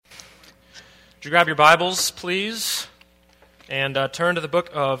Would you grab your Bibles, please, and turn to the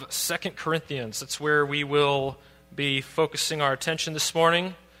book of 2 Corinthians. That's where we will be focusing our attention this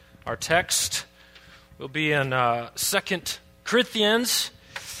morning. Our text will be in 2 Corinthians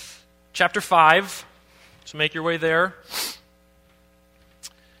chapter 5. So make your way there.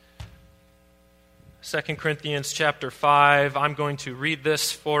 2 Corinthians chapter 5. I'm going to read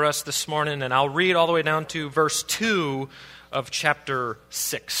this for us this morning, and I'll read all the way down to verse 2 of chapter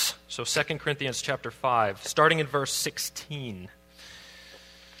 6. So 2 Corinthians chapter 5, starting in verse 16.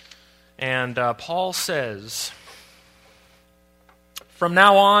 And Paul says, "From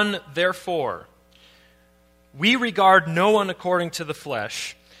now on, therefore, we regard no one according to the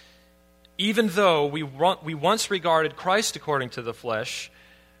flesh, even though we once regarded Christ according to the flesh,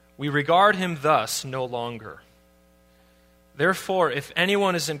 we regard him thus no longer. Therefore, if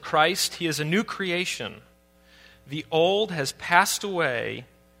anyone is in Christ, he is a new creation. The old has passed away.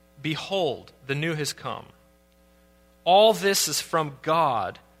 Behold, the new has come. All this is from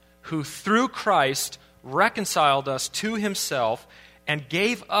God, who through Christ reconciled us to himself and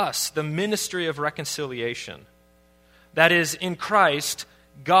gave us the ministry of reconciliation. That is, in Christ,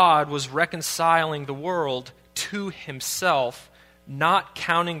 God was reconciling the world to himself, not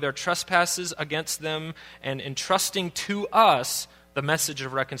counting their trespasses against them, and entrusting to us the message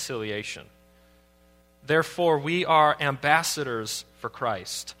of reconciliation. Therefore, we are ambassadors for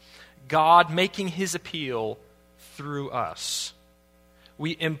Christ, God making his appeal through us.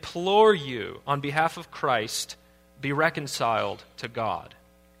 We implore you, on behalf of Christ, be reconciled to God.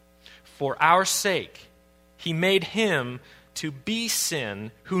 For our sake, he made him to be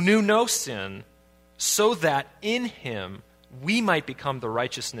sin who knew no sin, so that in him we might become the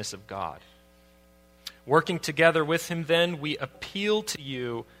righteousness of God. Working together with him, then, we appeal to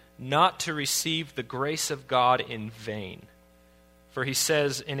you not to receive the grace of God in vain. For he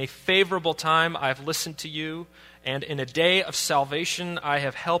says, in a favorable time I have listened to you, and in a day of salvation I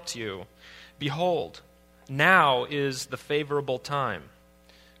have helped you. Behold, now is the favorable time.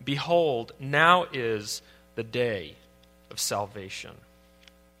 Behold, now is the day of salvation."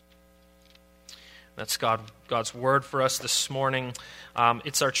 That's God's word for us this morning.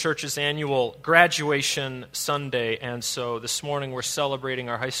 It's our church's annual graduation Sunday, and so this morning we're celebrating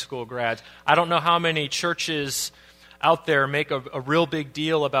our high school grads. I don't know how many churches out there make a real big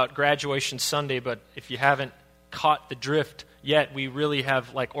deal about graduation Sunday, but if you haven't caught the drift yet, we really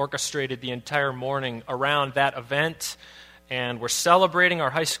have orchestrated the entire morning around that event, and we're celebrating our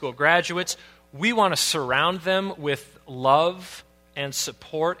high school graduates. We want to surround them with love and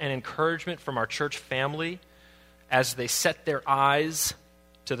support and encouragement from our church family as they set their eyes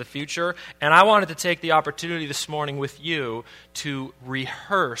to the future. And I wanted to take the opportunity this morning with you to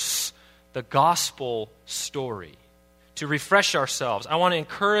rehearse the gospel story, to refresh ourselves. I want to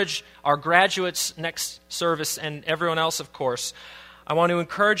encourage our graduates next service and everyone else, of course. I want to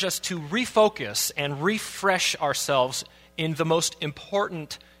encourage us to refocus and refresh ourselves in the most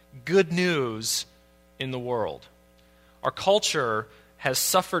important good news in the world. Our culture has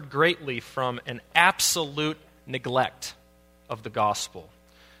suffered greatly from an absolute neglect of the gospel.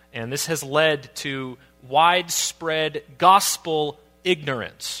 And this has led to widespread gospel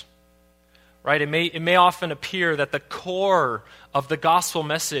ignorance. Right? It may often appear that the core of the gospel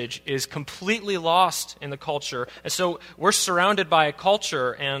message is completely lost in the culture. And so we're surrounded by a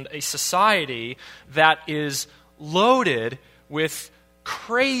culture and a society that is loaded with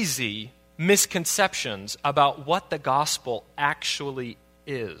crazy misconceptions about what the gospel actually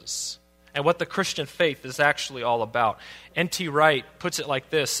is and what the Christian faith is actually all about. N.T. Wright puts it like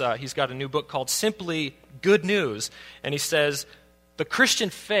this. He's got a new book called Simply Good News, and he says, the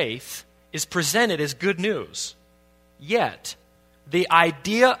Christian faith is presented as good news, yet the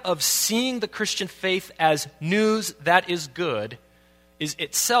idea of seeing the Christian faith as news that is good is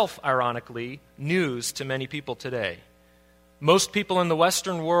itself, ironically, news to many people today. Most people in the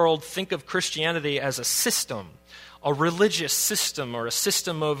Western world think of Christianity as a system, a religious system, or a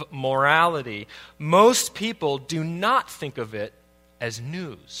system of morality. Most people do not think of it as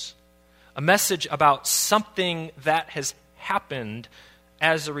news, a message about something that has happened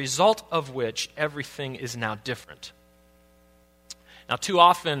as a result of which everything is now different. Now, too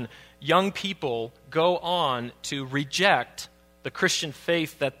often, young people go on to reject the Christian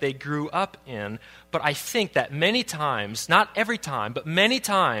faith that they grew up in, but I think that many times, not every time, but many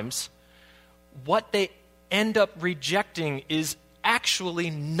times, what they end up rejecting is actually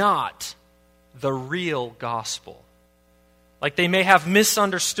not the real gospel. Like they may have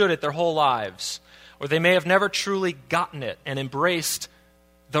misunderstood it their whole lives, or they may have never truly gotten it and embraced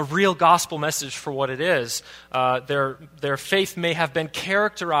the real gospel message for what it is. Their faith may have been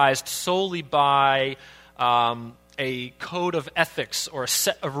characterized solely by a code of ethics or a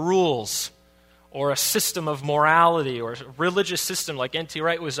set of rules or a system of morality or a religious system like N.T.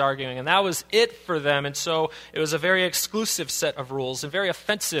 Wright was arguing, and that was it for them. And so it was a very exclusive set of rules and very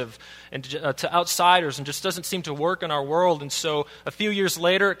offensive and to outsiders and just doesn't seem to work in our world. And so a few years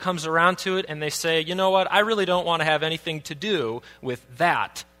later it comes around to it and they say, you know what, I really don't want to have anything to do with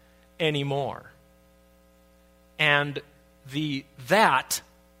that anymore. And that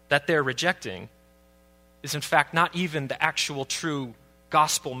they're rejecting is in fact not even the actual true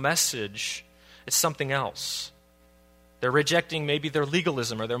gospel message. It's something else. They're rejecting maybe their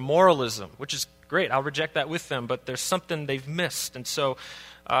legalism or their moralism, which is great. I'll reject that with them, but there's something they've missed. And so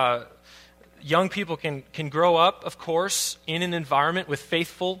young people can grow up, of course, in an environment with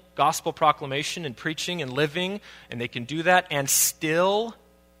faithful gospel proclamation and preaching and living, and they can do that and still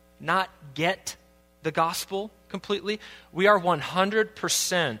not get the gospel completely. We are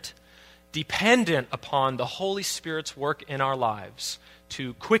 100% dependent upon the Holy Spirit's work in our lives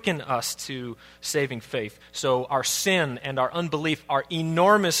to quicken us to saving faith. So our sin and our unbelief are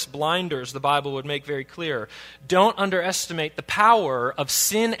enormous blinders, the Bible would make very clear. Don't underestimate the power of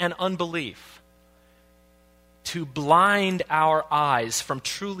sin and unbelief to blind our eyes from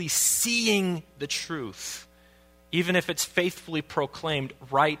truly seeing the truth, even if it's faithfully proclaimed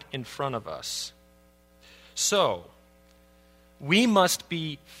right in front of us. So, we must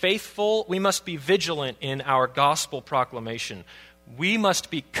be faithful, we must be vigilant in our gospel proclamation. We must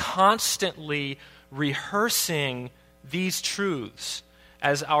be constantly rehearsing these truths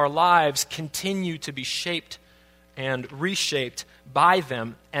as our lives continue to be shaped and reshaped by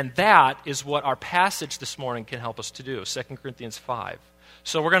them. And that is what our passage this morning can help us to do, 2 Corinthians 5.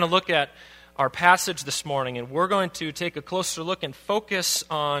 So we're going to look at our passage this morning, and we're going to take a closer look and focus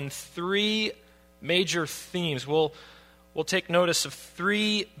on three major themes. We'll take notice of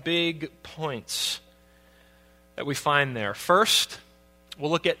three big points that we find there. First,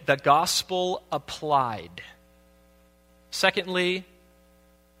 we'll look at the gospel applied. Secondly,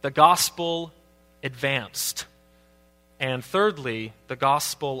 the gospel advanced. And thirdly, the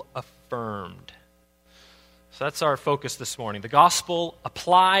gospel affirmed. So that's our focus this morning. The gospel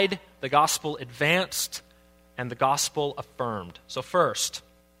applied, the gospel advanced, and the gospel affirmed. So first,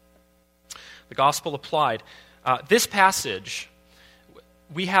 the gospel applied. This passage,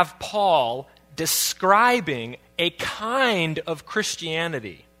 we have Paul describing a kind of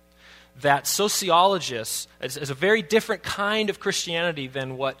Christianity that sociologists, is a very different kind of Christianity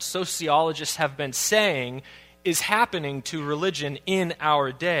than what sociologists have been saying is happening to religion in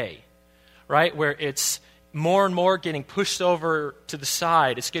our day, right? Where it's more and more getting pushed over to the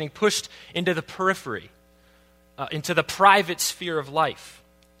side. It's getting pushed into the periphery, into the private sphere of life.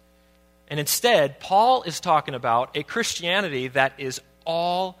 And instead, Paul is talking about a Christianity that is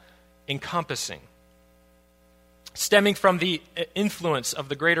all-encompassing. Stemming from the influence of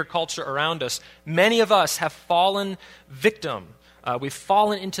the greater culture around us, many of us have fallen victim. We've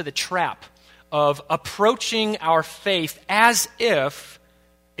fallen into the trap of approaching our faith as if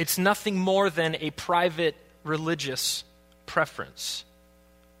it's nothing more than a private religious preference.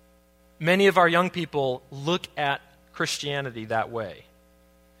 Many of our young people look at Christianity that way.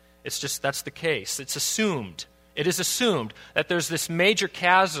 It's just, that's the case. It's assumed. It is assumed that there's this major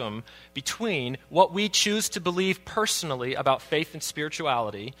chasm between what we choose to believe personally about faith and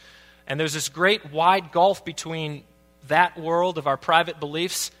spirituality, and there's this great wide gulf between that world of our private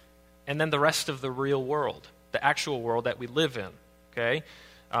beliefs and then the rest of the real world, the actual world that we live in. Okay?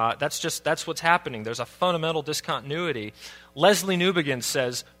 That's what's happening. There's a fundamental discontinuity. Leslie Newbegin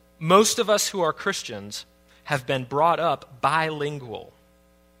says, most of us who are Christians have been brought up bilingual.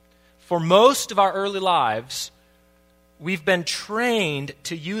 For most of our early lives, we've been trained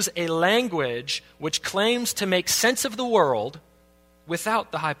to use a language which claims to make sense of the world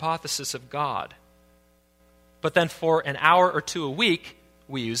without the hypothesis of God. But then for an hour or two a week,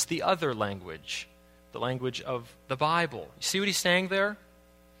 we use the other language, the language of the Bible. You see what he's saying there?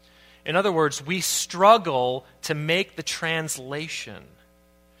 In other words, we struggle to make the translation.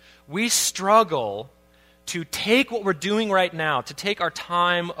 We struggle to take what we're doing right now, to take our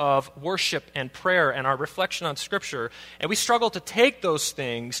time of worship and prayer and our reflection on Scripture, and we struggle to take those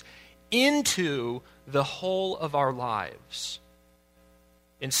things into the whole of our lives.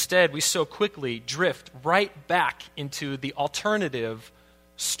 Instead, we so quickly drift right back into the alternative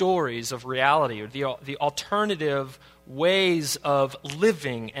stories of reality, or the alternative ways of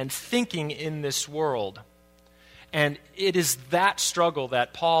living and thinking in this world. And it is that struggle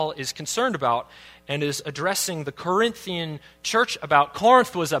that Paul is concerned about and is addressing the Corinthian church about.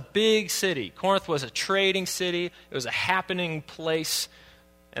 Corinth was a big city. Corinth was a trading city. It was a happening place.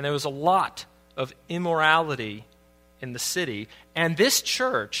 And there was a lot of immorality in the city. And this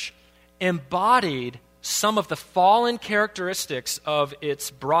church embodied some of the fallen characteristics of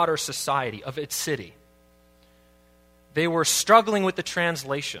its broader society, of its city. They were struggling with the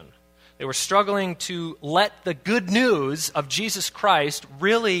translation. They were struggling to let the good news of Jesus Christ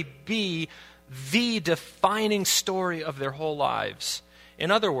really be the defining story of their whole lives.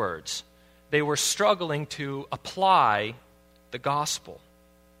 In other words, they were struggling to apply the gospel.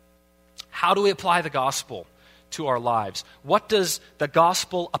 How do we apply the gospel to our lives? What does the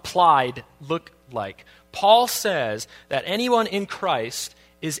gospel applied look like? Paul says that anyone in Christ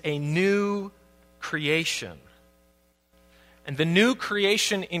is a new creation. And the new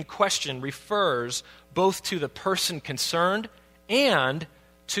creation in question refers both to the person concerned and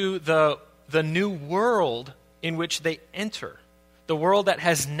to the new world in which they enter. The world that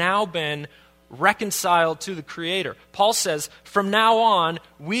has now been reconciled to the Creator. Paul says, from now on,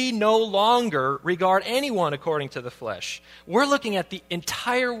 we no longer regard anyone according to the flesh. We're looking at the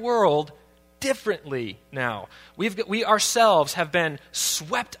entire world differently now. We ourselves have been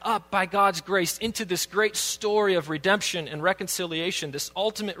swept up by God's grace into this great story of redemption and reconciliation, this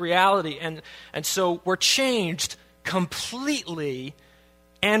ultimate reality. And so we're changed completely,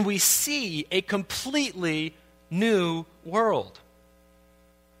 and we see a completely new world.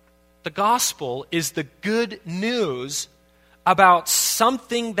 The gospel is the good news about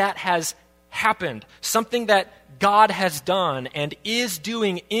something that has happened, something that God has done and is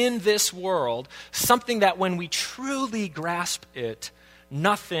doing in this world, something that when we truly grasp it,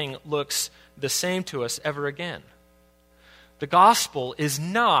 nothing looks the same to us ever again. The gospel is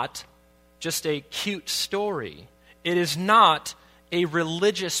not just a cute story. It is not a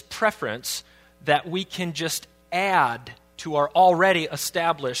religious preference that we can just add to our already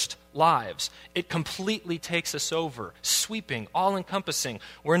established lives. It completely takes us over, sweeping, all-encompassing.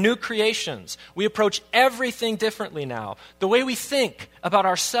 We're new creations. We approach everything differently now. The way we think about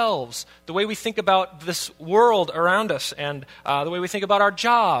ourselves, the way we think about this world around us, and the way we think about our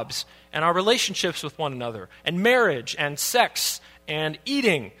jobs and our relationships with one another, and marriage and sex and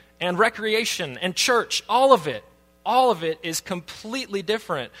eating and recreation and church, all of it is completely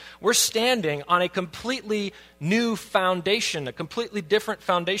different. We're standing on a completely new foundation, a completely different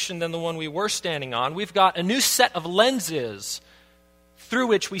foundation than the one we were standing on. We've got a new set of lenses through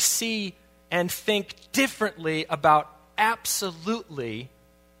which we see and think differently about absolutely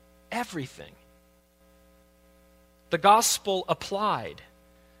everything. The gospel applied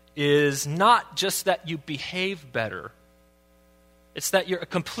is not just that you behave better. It's that you're a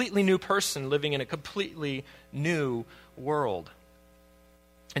completely new person living in a completely new world.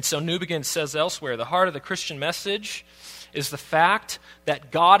 And so Newbigin says elsewhere, the heart of the Christian message is the fact that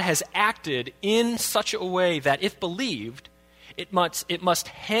God has acted in such a way that if believed, it must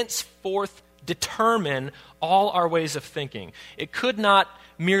henceforth determine all our ways of thinking. It could not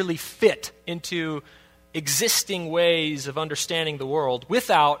merely fit into existing ways of understanding the world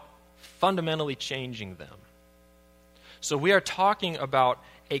without fundamentally changing them. So we are talking about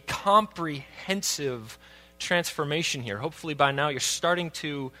a comprehensive transformation here. Hopefully by now you're starting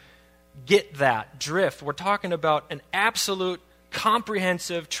to get that drift. We're talking about an absolute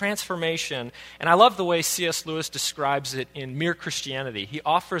comprehensive transformation. And I love the way C.S. Lewis describes it in Mere Christianity. He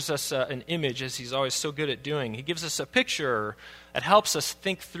offers us an image, as he's always so good at doing. He gives us a picture that helps us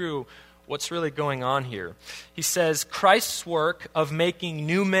think through what's really going on here. He says, Christ's work of making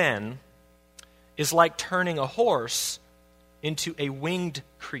new men is like turning a horse into a winged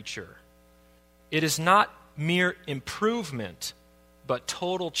creature. It is not mere improvement, but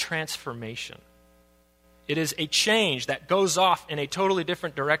total transformation. It is a change that goes off in a totally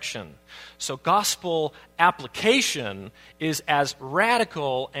different direction. So gospel application is as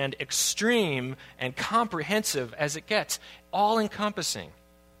radical and extreme and comprehensive as it gets, all-encompassing.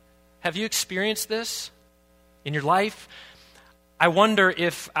 Have you experienced this in your life? I wonder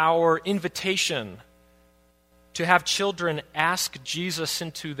if our invitation to have children ask Jesus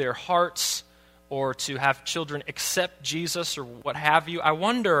into their hearts or to have children accept Jesus or what have you, I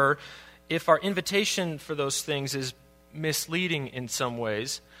wonder if our invitation for those things is misleading in some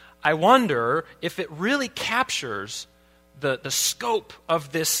ways. I wonder if it really captures the scope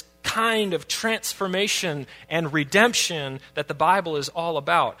of this kind of transformation and redemption that the Bible is all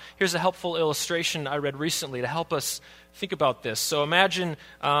about. Here's a helpful illustration I read recently to help us think about this. So imagine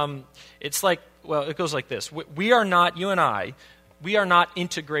it's like, well, it goes like this. You and I, we are not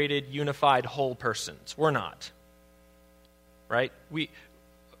integrated, unified, whole persons. We're not. right?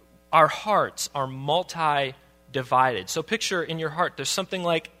 Our hearts are multi-divided. So picture in your heart, there's something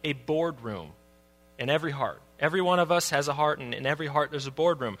like a boardroom in every heart. Every one of us has a heart, and in every heart there's a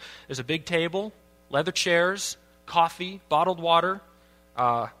boardroom. There's a big table, leather chairs, coffee, bottled water,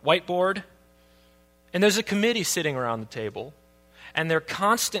 whiteboard, and there's a committee sitting around the table. And they're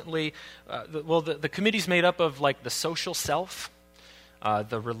constantly, the committee's made up of like the social self,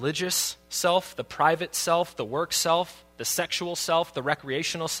 the religious self, the private self, the work self, the sexual self, the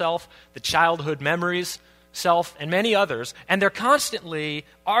recreational self, the childhood memories self, and many others. And they're constantly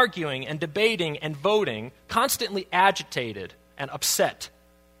arguing and debating and voting, constantly agitated and upset.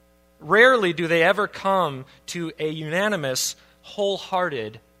 Rarely do they ever come to a unanimous,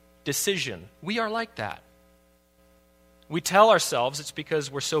 wholehearted decision. We are like that. We tell ourselves it's because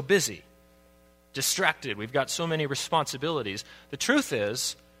we're so busy, distracted, we've got so many responsibilities. The truth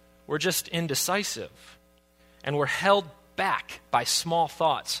is, we're just indecisive, and we're held back by small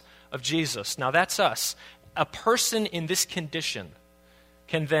thoughts of Jesus. Now that's us. A person in this condition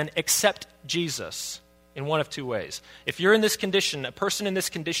can then accept Jesus in one of two ways. If you're in this condition, a person in this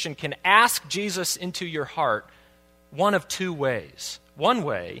condition can ask Jesus into your heart one of two ways. One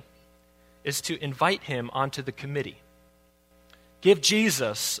way is to invite him onto the committee. Give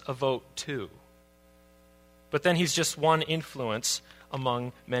Jesus a vote too. But then he's just one influence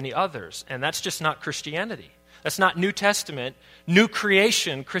among many others. And that's just not Christianity. That's not New Testament, new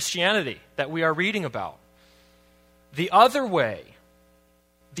creation Christianity that we are reading about. The other way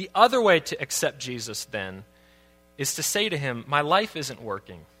to accept Jesus then is to say to him, my life isn't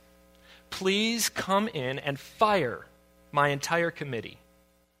working. Please come in and fire my entire committee,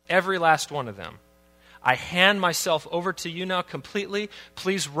 every last one of them. I hand myself over to you now completely.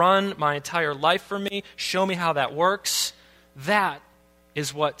 Please run my entire life for me. Show me how that works. That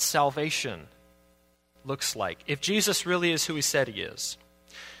is what salvation looks like. If Jesus really is who he said he is,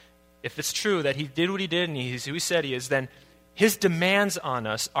 if it's true that he did what he did and he's who he said he is, then his demands on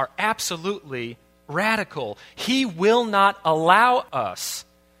us are absolutely radical. He will not allow us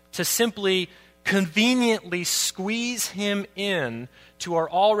to simply conveniently squeeze him in to our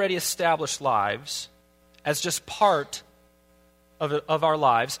already established lives as just part of our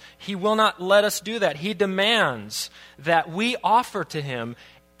lives. He will not let us do that. He demands that we offer to him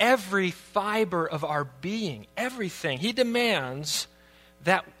every fiber of our being, everything. He demands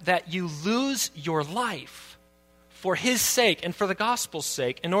that you lose your life for his sake and for the gospel's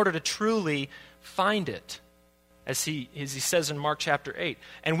sake in order to truly find it, as he says in Mark chapter 8.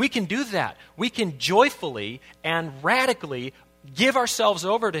 And we can do that. We can joyfully and radically give ourselves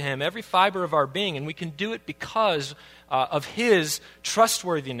over to him, every fiber of our being, and we can do it because of his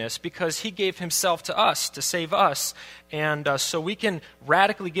trustworthiness, because he gave himself to us to save us. And so we can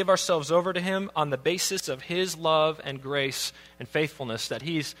radically give ourselves over to him on the basis of his love and grace and faithfulness that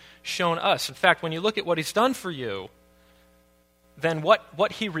he's shown us. In fact, when you look at what he's done for you, then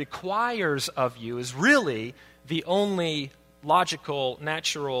what he requires of you is really the only logical,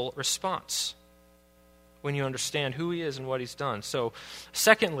 natural response when you understand who he is and what he's done. So,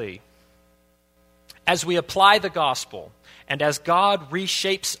 secondly, as we apply the gospel and as God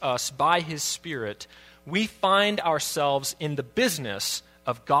reshapes us by his Spirit, we find ourselves in the business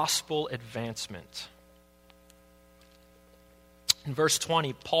of gospel advancement. In verse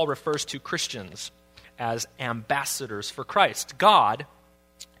 20, Paul refers to Christians as ambassadors for Christ. God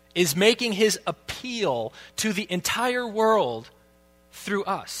is making his appeal to the entire world through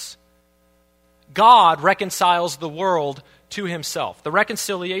us. God reconciles the world to himself. The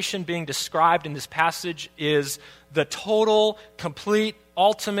reconciliation being described in this passage is the total, complete,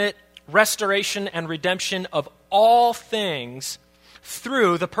 ultimate restoration and redemption of all things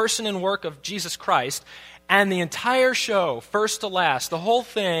through the person and work of Jesus Christ. And the entire show, first to last, the whole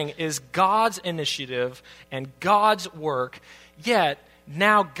thing is God's initiative and God's work, yet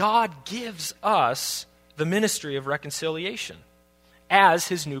now God gives us the ministry of reconciliation as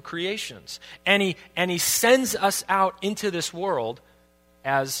his new creations. And he sends us out into this world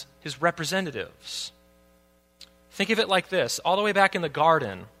as his representatives. Think of it like this. All the way back in the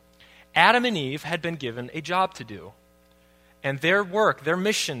garden, Adam and Eve had been given a job to do. And their work, their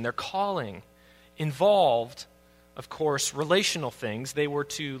mission, their calling involved, of course, relational things. They were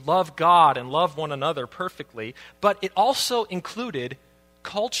to love God and love one another perfectly, but it also included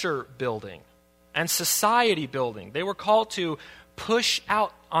culture building and society building. They were called to push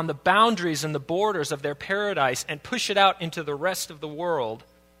out on the boundaries and the borders of their paradise and push it out into the rest of the world.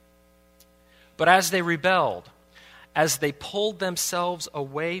 But as they rebelled, as they pulled themselves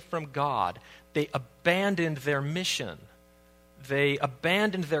away from God, they abandoned their mission. They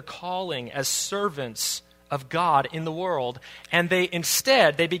abandoned their calling as servants of God in the world, and they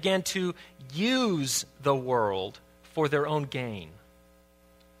began to use the world for their own gain.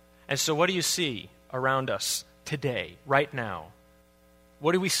 And so what do you see around us today, right now?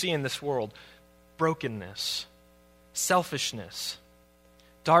 What do we see in this world? Brokenness, selfishness,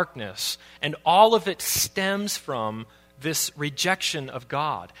 darkness, and all of it stems from this rejection of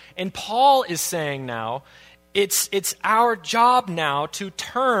God. And Paul is saying now, it's our job now to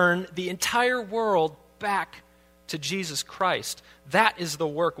turn the entire world back to Jesus Christ. That is the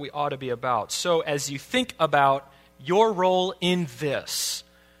work we ought to be about. So as you think about your role in this,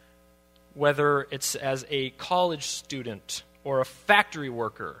 whether it's as a college student or a factory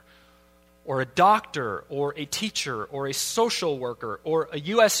worker or a doctor or a teacher or a social worker or a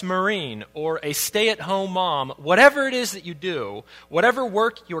U.S. Marine or a stay-at-home mom, whatever it is that you do, whatever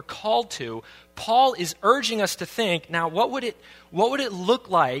work you're called to, Paul is urging us to think, now what would it look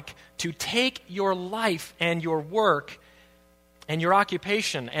like to take your life and your work and your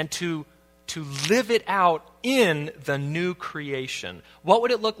occupation and to live it out in the new creation? What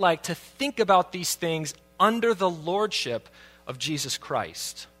would it look like to think about these things under the lordship of Jesus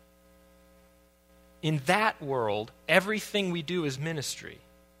Christ? In that world, everything we do is ministry.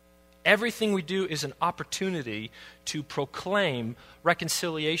 Everything we do is an opportunity to proclaim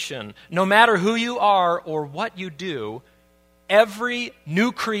reconciliation. No matter who you are or what you do, every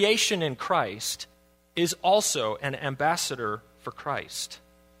new creation in Christ is also an ambassador for Christ.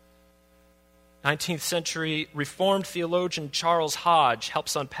 19th century Reformed theologian Charles Hodge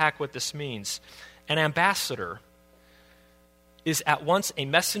helps unpack what this means. An ambassador is at once a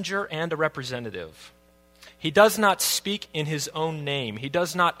messenger and a representative. He does not speak in his own name. He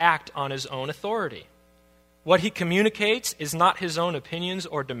does not act on his own authority. What he communicates is not his own opinions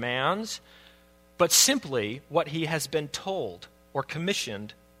or demands, but simply what he has been told or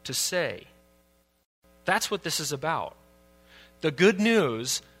commissioned to say. That's what this is about. The good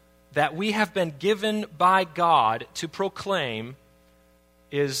news that we have been given by God to proclaim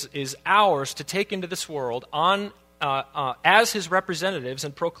is ours to take into this world as his representatives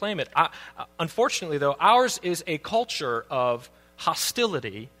and proclaim it. Unfortunately, though, ours is a culture of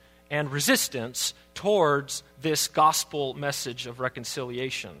hostility and resistance towards this gospel message of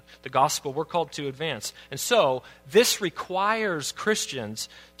reconciliation, the gospel we're called to advance. And so, this requires Christians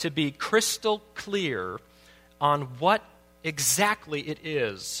to be crystal clear on what exactly it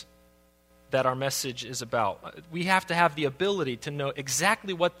is that our message is about. We have to have the ability to know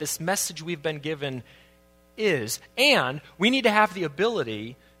exactly what this message we've been given is, and we need to have the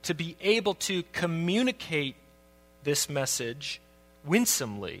ability to be able to communicate this message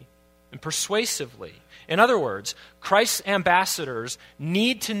winsomely and persuasively. In other words, Christ's ambassadors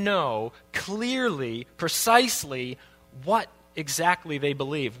need to know clearly, precisely what exactly they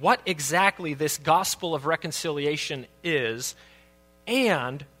believe, what exactly this gospel of reconciliation is,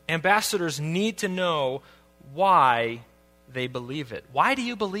 and ambassadors need to know why they believe it. Why do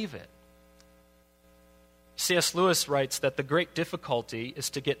you believe it? C.S. Lewis writes that the great difficulty is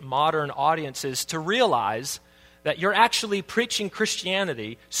to get modern audiences to realize that you're actually preaching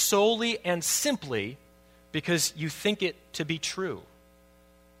Christianity solely and simply because you think it to be true.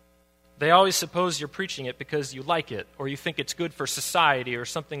 They always suppose you're preaching it because you like it or you think it's good for society or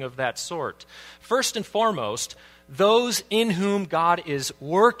something of that sort. First and foremost, those in whom God is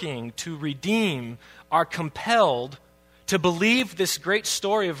working to redeem are compelled to believe this great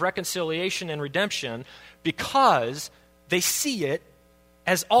story of reconciliation and redemption because they see it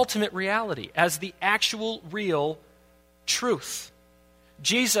as ultimate reality, as the actual, real truth.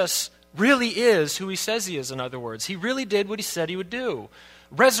 Jesus really is who he says he is, in other words. He really did what he said he would do.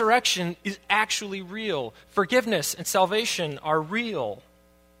 Resurrection is actually real. Forgiveness and salvation are real.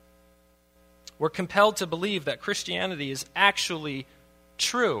 We're compelled to believe that Christianity is actually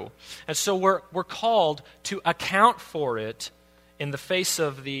true. And so we're called to account for it in the face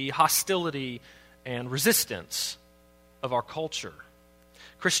of the hostility and resistance of our culture.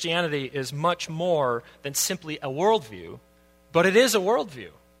 Christianity is much more than simply a worldview, but it is a worldview.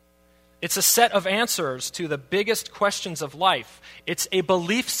 It's a set of answers to the biggest questions of life. It's a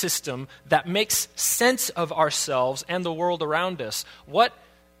belief system that makes sense of ourselves and the world around us. What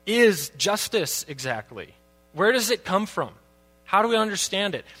is justice exactly? Where does it come from? How do we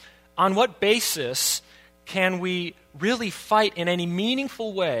understand it? On what basis can we really fight in any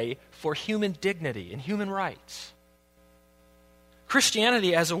meaningful way for human dignity and human rights?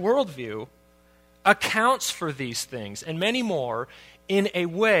 Christianity as a worldview accounts for these things and many more in a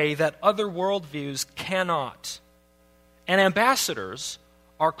way that other worldviews cannot. And ambassadors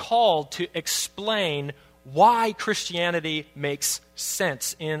are called to explain why Christianity makes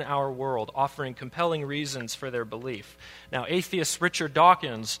sense in our world, offering compelling reasons for their belief. Now, atheist Richard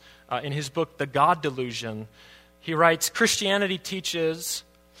Dawkins, in his book, The God Delusion, he writes, Christianity teaches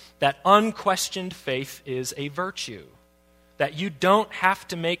that unquestioned faith is a virtue, that you don't have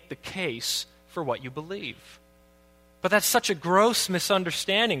to make the case for what you believe. But that's such a gross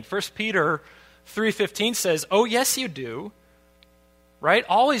misunderstanding. 1 Peter 3:15 says, oh, yes, you do, right?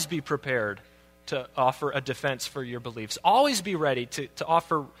 Always be prepared to offer a defense for your beliefs. Always be ready to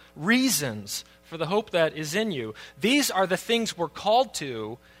offer reasons for the hope that is in you. These are the things we're called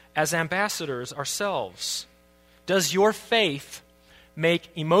to as ambassadors ourselves. Does your faith make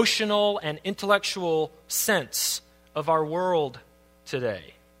emotional and intellectual sense of our world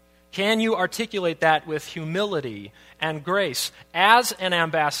today? Can you articulate that with humility and grace? As an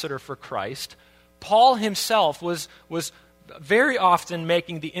ambassador for Christ, Paul himself was very often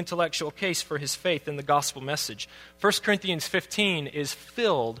making the intellectual case for his faith in the gospel message. 1 Corinthians 15 is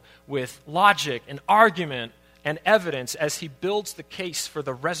filled with logic and argument and evidence as he builds the case for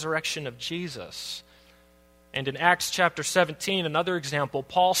the resurrection of Jesus. And in Acts chapter 17, another example,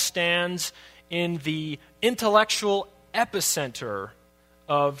 Paul stands in the intellectual epicenter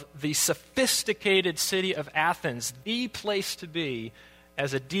of the sophisticated city of Athens, the place to be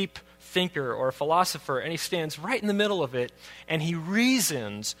as a deep thinker or a philosopher, and he stands right in the middle of it, and he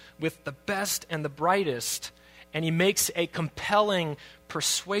reasons with the best and the brightest, and he makes a compelling,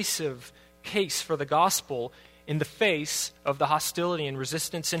 persuasive case for the gospel in the face of the hostility and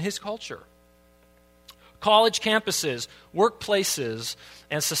resistance in his culture. College campuses, workplaces,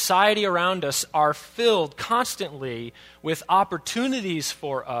 and society around us are filled constantly with opportunities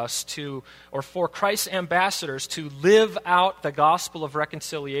for us to, or for Christ's ambassadors to live out the gospel of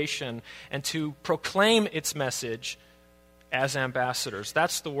reconciliation and to proclaim its message as ambassadors.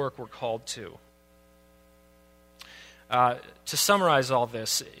 That's the work we're called to. To summarize all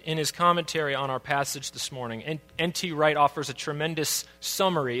this, in his commentary on our passage this morning, N.T. Wright offers a tremendous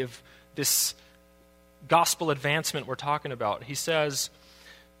summary of this gospel advancement we're talking about. He says,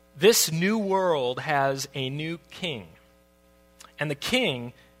 this new world has a new king, and the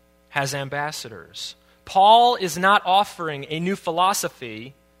king has ambassadors. Paul is not offering a new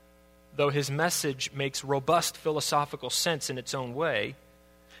philosophy, though his message makes robust philosophical sense in its own way.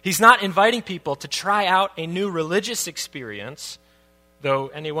 He's not inviting people to try out a new religious experience, though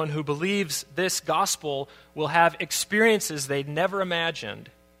anyone who believes this gospel will have experiences they'd never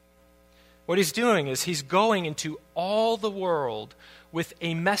imagined. What he's doing is he's going into all the world with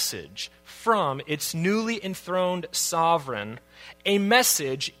a message from its newly enthroned sovereign, a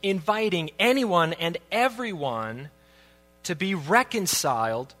message inviting anyone and everyone to be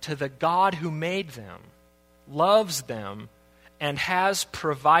reconciled to the God who made them, loves them, and has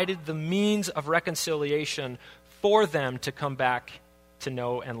provided the means of reconciliation for them to come back to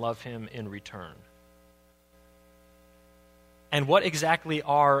know and love him in return. And what exactly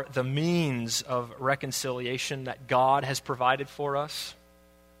are the means of reconciliation that God has provided for us?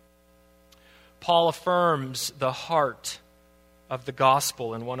 Paul affirms the heart of the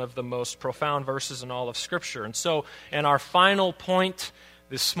gospel in one of the most profound verses in all of Scripture. And so, in our final point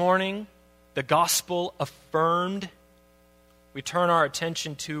this morning, the gospel affirmed, we turn our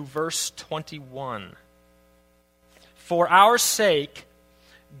attention to verse 21. For our sake,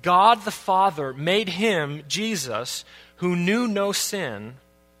 God the Father made him, Jesus, who knew no sin,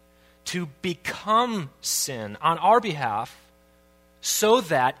 to become sin on our behalf, so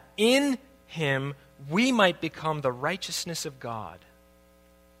that in him we might become the righteousness of God.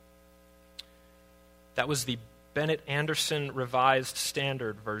 That was the Bennett Anderson Revised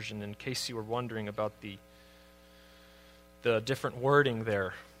Standard Version, in case you were wondering about the different wording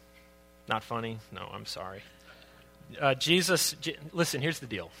there. Not funny? No, I'm sorry. Listen, here's the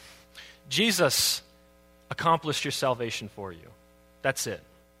deal. Jesus accomplished your salvation for you. That's it.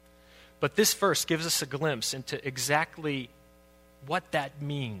 But this verse gives us a glimpse into exactly what that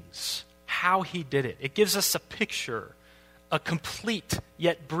means, how he did it. It gives us a picture, a complete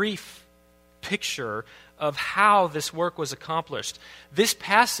yet brief picture of how this work was accomplished. This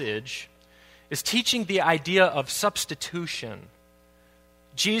passage is teaching the idea of substitution.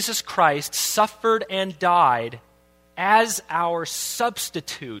 Jesus Christ suffered and died as our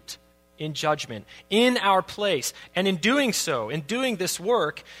substitute in judgment, in our place. And in doing so, in doing this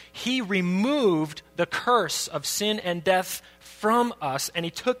work, he removed the curse of sin and death from us, and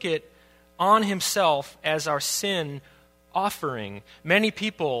he took it on himself as our sin offering. Many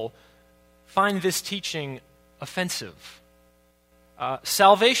people find this teaching offensive.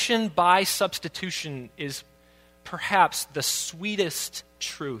 Salvation by substitution is perhaps the sweetest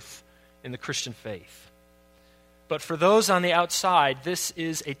truth in the Christian faith. But for those on the outside, this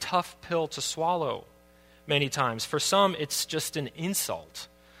is a tough pill to swallow many times. For some, it's just an insult.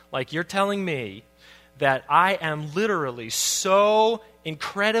 Like, you're telling me that I am literally so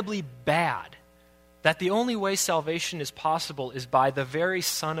incredibly bad that the only way salvation is possible is by the very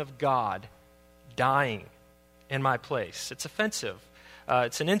Son of God dying in my place. It's offensive.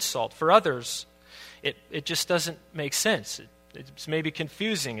 It's an insult. For others, it just doesn't make sense. It's maybe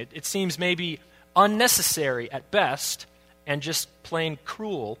confusing. It seems maybe unnecessary at best and just plain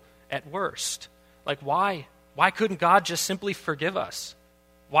cruel at worst. Like, why couldn't God just simply forgive us?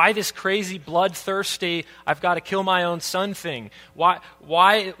 Why this crazy, bloodthirsty, I've got to kill my own son thing?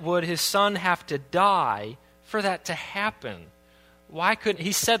 Why would his son have to die for that to happen? Why couldn't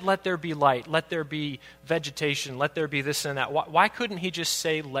he said, let there be light, let there be vegetation, let there be this and that? Why couldn't he just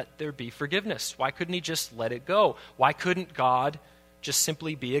say, let there be forgiveness? Why couldn't he just let it go? Why couldn't God just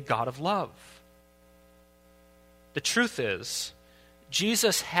simply be a God of love? The truth is,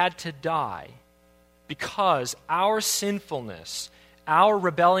 Jesus had to die because our sinfulness, our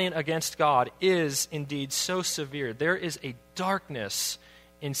rebellion against God is indeed so severe. There is a darkness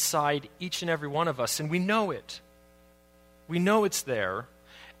inside each and every one of us, and we know it. We know it's there,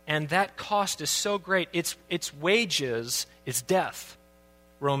 and that cost is so great. Its wages is death,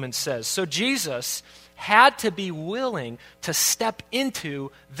 Romans says. So Jesus had to be willing to step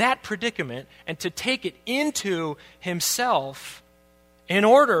into that predicament and to take it into himself in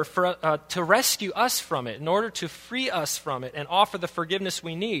order to rescue us from it, in order to free us from it and offer the forgiveness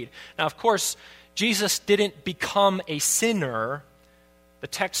we need. Now, of course, Jesus didn't become a sinner. The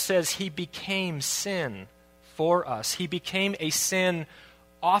text says he became sin for us. He became a sin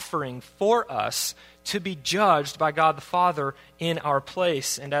offering for us to be judged by God the Father in our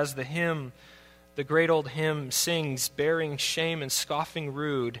place. And as the great old hymn sings, bearing shame and scoffing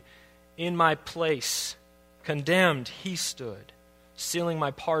rude, in my place, condemned he stood, sealing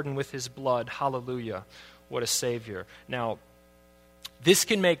my pardon with his blood. Hallelujah. What a Savior. Now, this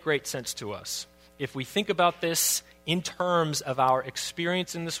can make great sense to us. If we think about this in terms of our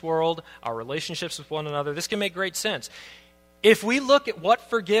experience in this world, our relationships with one another, this can make great sense. If we look at what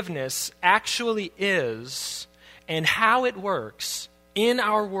forgiveness actually is and how it works in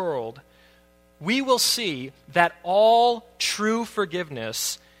our world, we will see that all true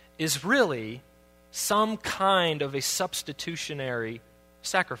forgiveness is really some kind of a substitutionary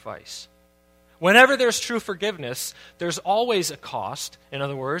sacrifice. Whenever there's true forgiveness, there's always a cost. In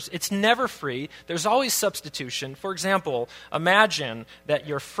other words, it's never free. There's always substitution. For example, imagine that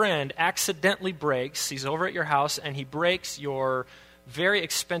your friend accidentally breaks, he's over at your house, and he breaks your very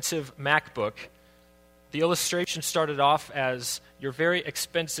expensive MacBook. The illustration started off as your very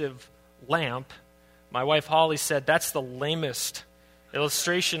expensive lamp. My wife Holly said, that's the lamest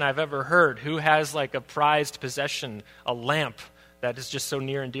illustration I've ever heard. Who has like a prized possession, a lamp that is just so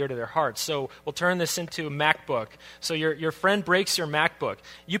near and dear to their hearts? So we'll turn this into a MacBook. So your friend breaks your MacBook.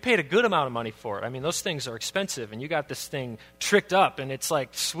 You paid a good amount of money for it. I mean, those things are expensive, and you got this thing tricked up, and it's like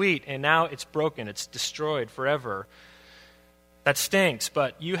sweet, and now it's broken. It's destroyed forever. That stinks,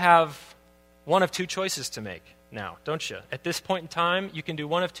 but you have one of two choices to make now, don't you? At this point in time, you can do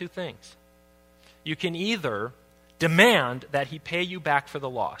one of two things. You can either demand that he pay you back for the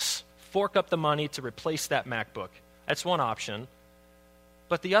loss, fork up the money to replace that MacBook. That's one option.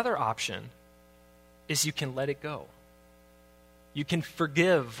 But the other option is you can let it go. You can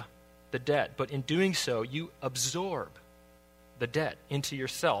forgive the debt, but in doing so, you absorb the debt into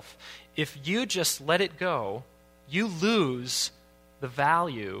yourself. If you just let it go, you lose the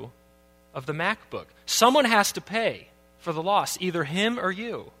value of the MacBook. Someone has to pay for the loss, either him or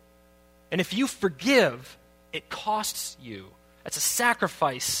you. And if you forgive, it costs you. That's a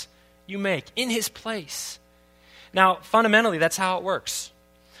sacrifice you make in his place. Now, fundamentally, that's how it works.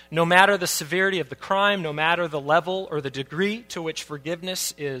 No matter the severity of the crime, no matter the level or the degree to which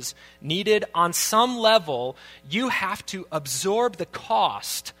forgiveness is needed, on some level, you have to absorb the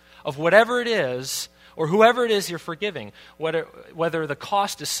cost of whatever it is or whoever it is you're forgiving, whether the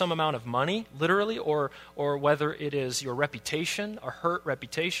cost is some amount of money, literally, or whether it is your reputation, a hurt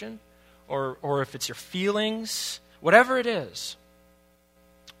reputation, or if it's your feelings, whatever it is.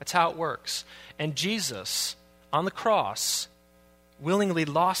 That's how it works. And Jesus, on the cross, willingly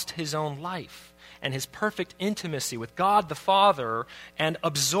lost his own life and his perfect intimacy with God the Father and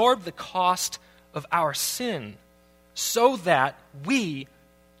absorbed the cost of our sin so that we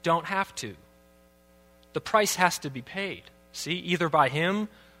don't have to. The price has to be paid, see, either by him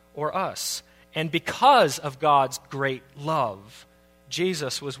or us. And because of God's great love,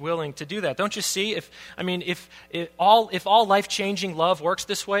 Jesus was willing to do that. Don't you see? If all life-changing love works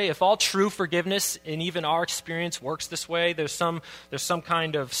this way, if all true forgiveness in even our experience works this way, there's some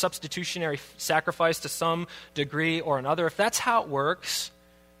kind of substitutionary sacrifice to some degree or another. If that's how it works,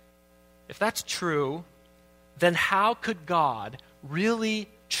 if that's true, then how could God really,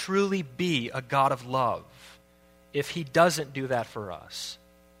 truly be a God of love if he doesn't do that for us?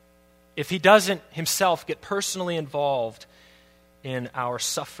 If he doesn't himself get personally involved in our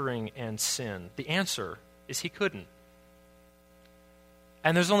suffering and sin? The answer is he couldn't.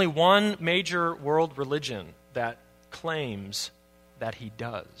 And there's only one major world religion that claims that he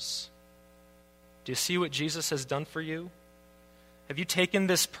does. Do you see what Jesus has done for you? Have you taken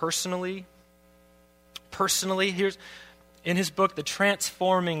this personally? Personally, here's in his book, The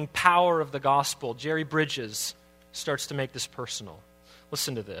Transforming Power of the Gospel, Jerry Bridges starts to make this personal.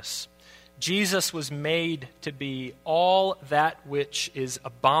 Listen to this. Jesus was made to be all that which is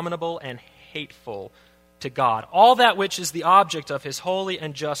abominable and hateful to God, all that which is the object of his holy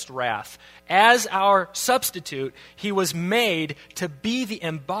and just wrath. As our substitute, he was made to be the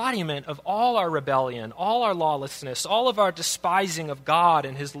embodiment of all our rebellion, all our lawlessness, all of our despising of God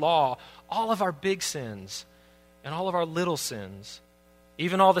and his law, all of our big sins and all of our little sins,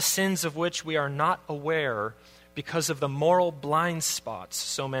 even all the sins of which we are not aware because of the moral blind spots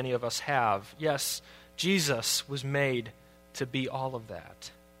so many of us have. Yes, Jesus was made to be all of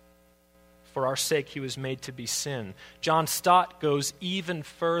that. For our sake, he was made to be sin. John Stott goes even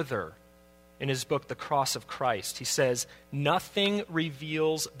further in his book, The Cross of Christ. He says, nothing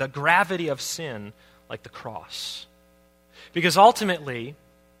reveals the gravity of sin like the cross. Because ultimately,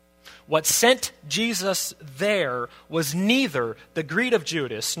 what sent Jesus there was neither the greed of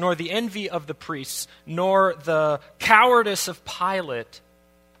Judas, nor the envy of the priests, nor the cowardice of Pilate,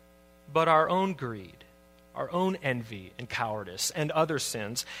 but our own greed, our own envy and cowardice and other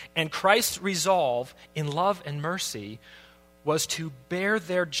sins. And Christ's resolve in love and mercy was to bear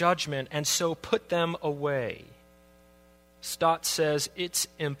their judgment and so put them away. Stott says it's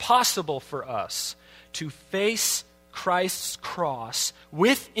impossible for us to face Christ's cross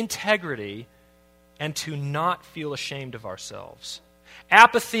with integrity and to not feel ashamed of ourselves.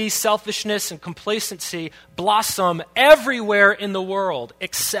 Apathy, selfishness, and complacency blossom everywhere in the world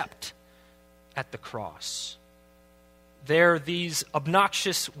except at the cross. There, these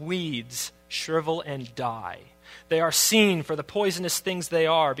obnoxious weeds shrivel and die. They are seen for the poisonous things they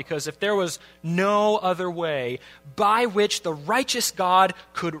are, because if there was no other way by which the righteous God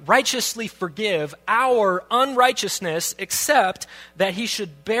could righteously forgive our unrighteousness except that he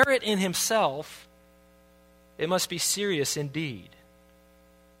should bear it in himself, it must be serious indeed.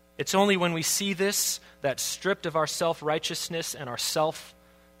 It's only when we see this, that stripped of our self-righteousness and our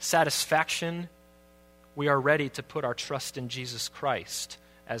self-satisfaction, we are ready to put our trust in Jesus Christ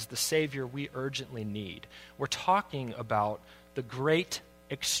as the Savior we urgently need. We're talking about the great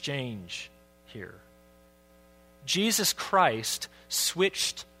exchange here. Jesus Christ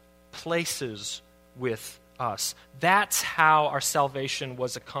switched places with us. That's how our salvation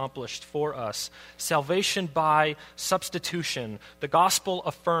was accomplished for us. Salvation by substitution. The gospel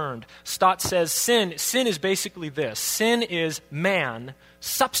affirmed. Stott says sin is basically this. Sin is man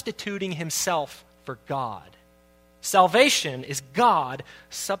substituting himself for God. Salvation is God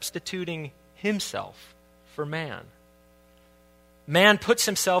substituting himself for man. Man puts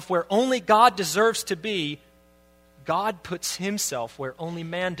himself where only God deserves to be. God puts himself where only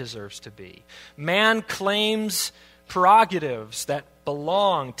man deserves to be. Man claims prerogatives that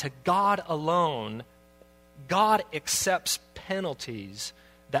belong to God alone. God accepts penalties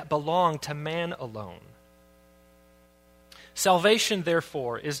that belong to man alone. Salvation,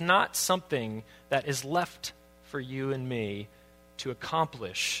 therefore, is not something that is left for you and me to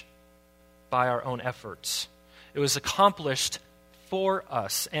accomplish by our own efforts. It was accomplished for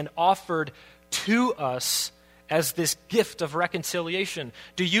us and offered to us as this gift of reconciliation.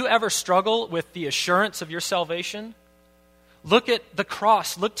 Do you ever struggle with the assurance of your salvation? Look at the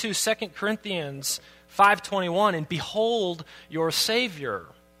cross. Look to 2 Corinthians 5:21 and behold your Savior.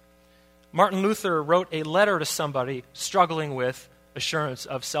 Martin Luther wrote a letter to somebody struggling with assurance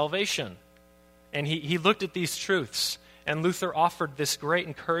of salvation. And he looked at these truths, and Luther offered this great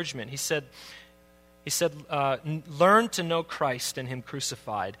encouragement. He said, learn to know Christ and him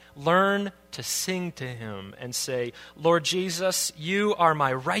crucified. Learn to sing to him and say, Lord Jesus, you are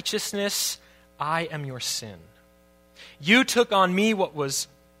my righteousness. I am your sin. You took on you what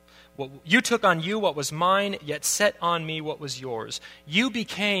was mine, yet set on me what was yours. You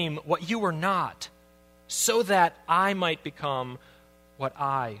became what you were not, so that I might become what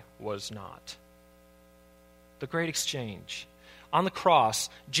I was not. The great exchange. on the cross,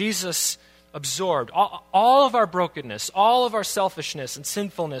 Jesus absorbed all of our brokenness, all of our selfishness and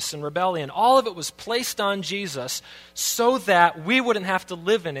sinfulness and rebellion. All of it was placed on Jesus so that we wouldn't have to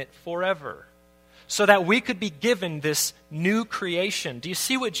live in it forever, so that we could be given this new creation. Do you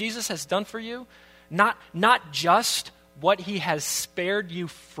see what Jesus has done for you? Not just what he has spared you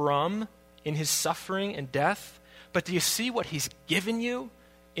from in his suffering and death, but do you see what he's given you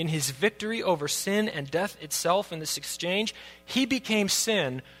in his victory over sin and death itself in this exchange? He became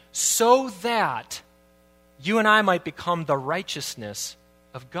sin so that you and I might become the righteousness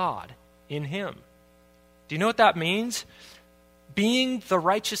of God in him. Do you know what that means? Being the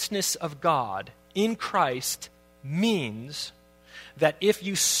righteousness of God in Christ means that if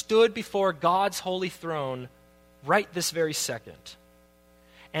you stood before God's holy throne right this very second,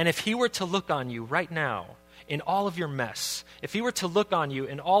 and if he were to look on you right now in all of your mess, if he were to look on you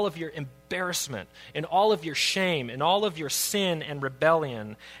in all of your embarrassment, in all of your shame, in all of your sin and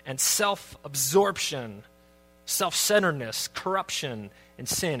rebellion and self-absorption, self-centeredness, corruption, and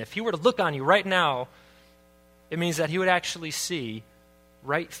sin, if he were to look on you right now, it means that he would actually see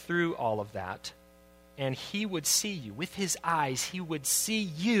right through all of that, and he would see you. With his eyes, he would see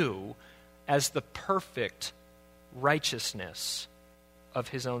you as the perfect righteousness of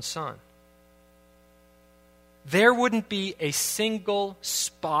his own Son. There wouldn't be a single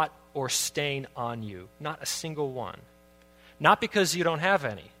spot or stain on you, not a single one. Not because you don't have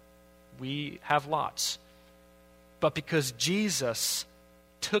any. We have lots. But because Jesus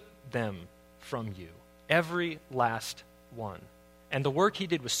took them from you, every last one. And the work he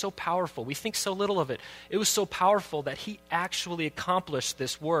did was so powerful. We think so little of it. It was so powerful that he actually accomplished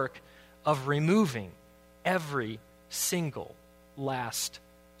this work of removing every single last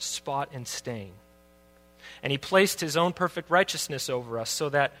spot and stain. And he placed his own perfect righteousness over us so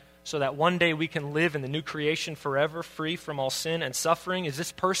that one day we can live in the new creation forever, free from all sin and suffering. Is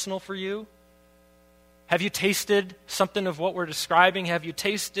this personal for you? Have you tasted something of what we're describing? Have you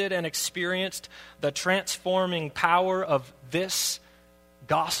tasted and experienced the transforming power of this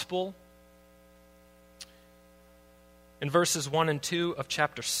gospel? In verses 1 and 2 of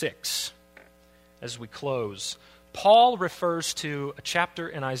chapter 6, as we close, Paul refers to a chapter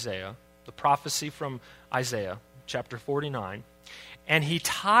in Isaiah, the prophecy from Isaiah, chapter 49, and he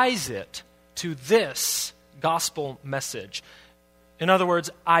ties it to this gospel message. In other words,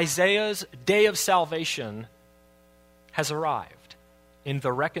 Isaiah's day of salvation has arrived in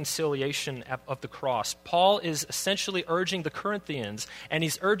the reconciliation of the cross. Paul is essentially urging the Corinthians, and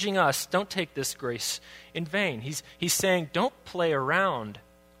he's urging us, don't take this grace in vain. He's saying, don't play around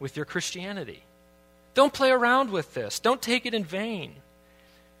with your Christianity. Don't play around with this. Don't take it in vain.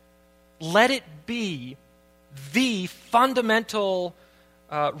 Let it be the fundamental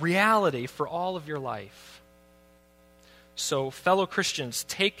reality for all of your life. So, fellow Christians,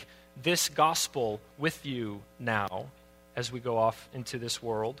 take this gospel with you now as we go off into this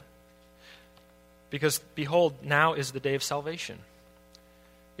world. Because, behold, now is the day of salvation.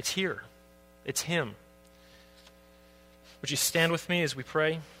 It's here. It's him. Would you stand with me as we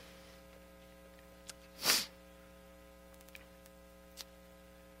pray?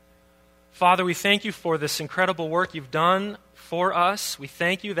 Father, we thank you for this incredible work you've done for us. We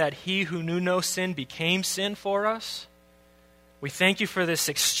thank you that he who knew no sin became sin for us. We thank you for this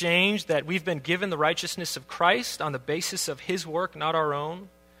exchange that we've been given the righteousness of Christ on the basis of his work, not our own.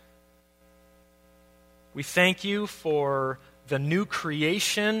 We thank you for the new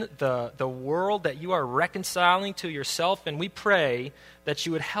creation, the world that you are reconciling to yourself, and we pray that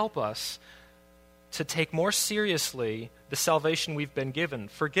you would help us to take more seriously the salvation we've been given.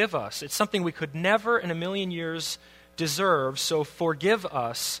 Forgive us. It's something we could never in a million years deserve, so forgive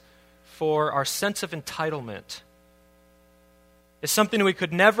us for our sense of entitlement. It's something we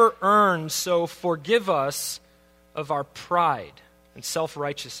could never earn, so forgive us of our pride and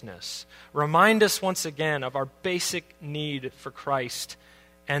self-righteousness. Remind us once again of our basic need for Christ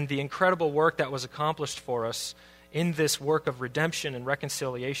and the incredible work that was accomplished for us in this work of redemption and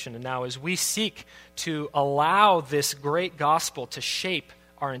reconciliation. And now as we seek to allow this great gospel to shape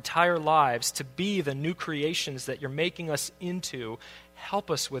our entire lives, to be the new creations that you're making us into, help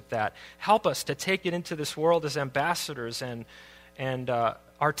us with that. Help us to take it into this world as ambassadors and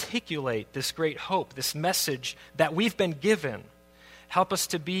articulate this great hope, this message that we've been given. Help us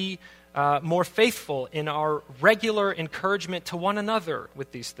to be more faithful in our regular encouragement to one another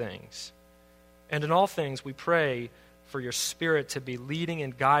with these things. And in all things, we pray for your Spirit to be leading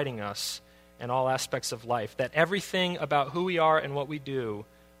and guiding us in all aspects of life, that everything about who we are and what we do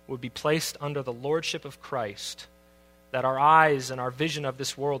would be placed under the lordship of Christ, that our eyes and our vision of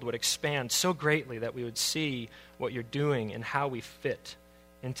this world would expand so greatly that we would see what you're doing and how we fit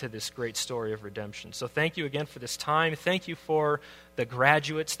into this great story of redemption. So thank you again for this time. Thank you for the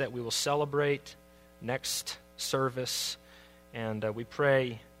graduates that we will celebrate next service. And we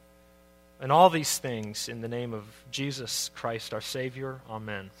pray in all these things in the name of Jesus Christ, our Savior.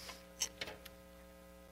 Amen.